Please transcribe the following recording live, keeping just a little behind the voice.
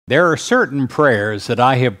There are certain prayers that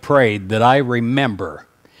I have prayed that I remember.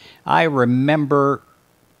 I remember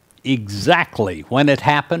exactly when it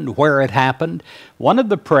happened, where it happened. One of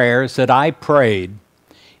the prayers that I prayed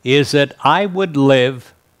is that I would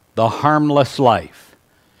live the harmless life.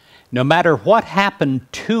 No matter what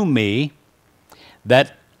happened to me,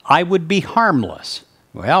 that I would be harmless.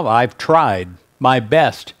 Well, I've tried my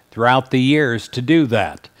best throughout the years to do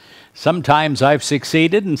that. Sometimes I've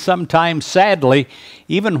succeeded, and sometimes, sadly,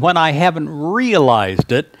 even when I haven't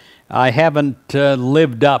realized it, I haven't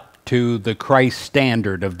lived up to the Christ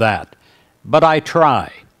standard of that. But I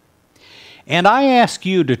try. And I ask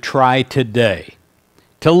you to try today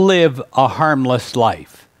to live a harmless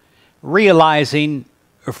life, realizing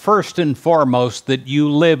first and foremost that you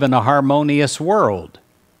live in a harmonious world.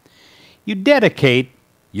 You dedicate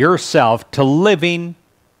yourself to living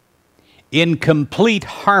in complete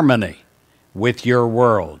harmony with your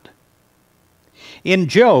world. In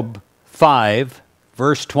Job 5,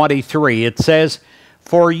 verse 23, it says,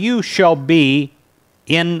 "For you shall be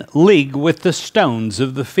in league with the stones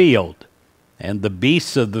of the field, and the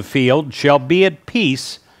beasts of the field shall be at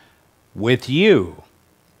peace with you."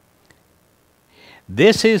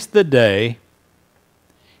 This is the day,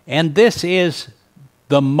 and this is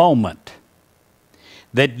the moment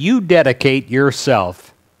that you dedicate yourself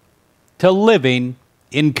to living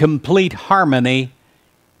in complete harmony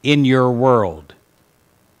in your world.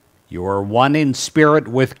 You are one in spirit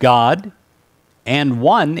with God and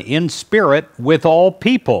one in spirit with all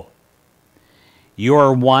people. You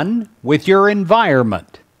are one with your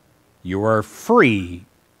environment. You are free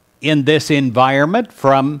in this environment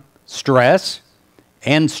from stress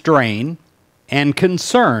and strain and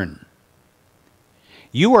concern.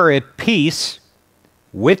 You are at peace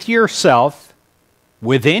with yourself,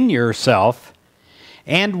 within yourself,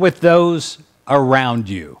 and with those around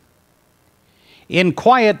you. In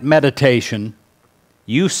quiet meditation,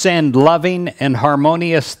 you send loving and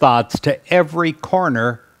harmonious thoughts to every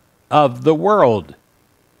corner of the world.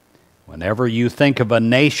 Whenever you think of a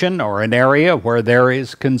nation or an area where there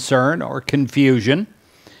is concern or confusion,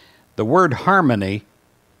 the word harmony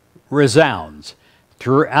resounds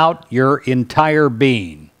throughout your entire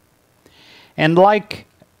being. And like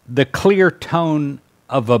the clear tone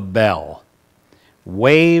of a bell,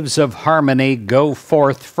 waves of harmony go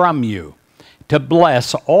forth from you to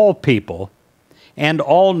bless all people and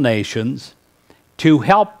all nations, to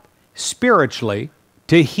help spiritually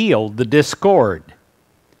to heal the discord.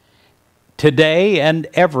 Today and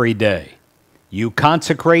every day, you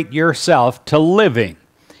consecrate yourself to living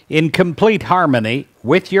in complete harmony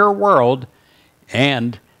with your world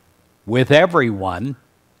and with everyone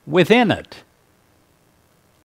within it.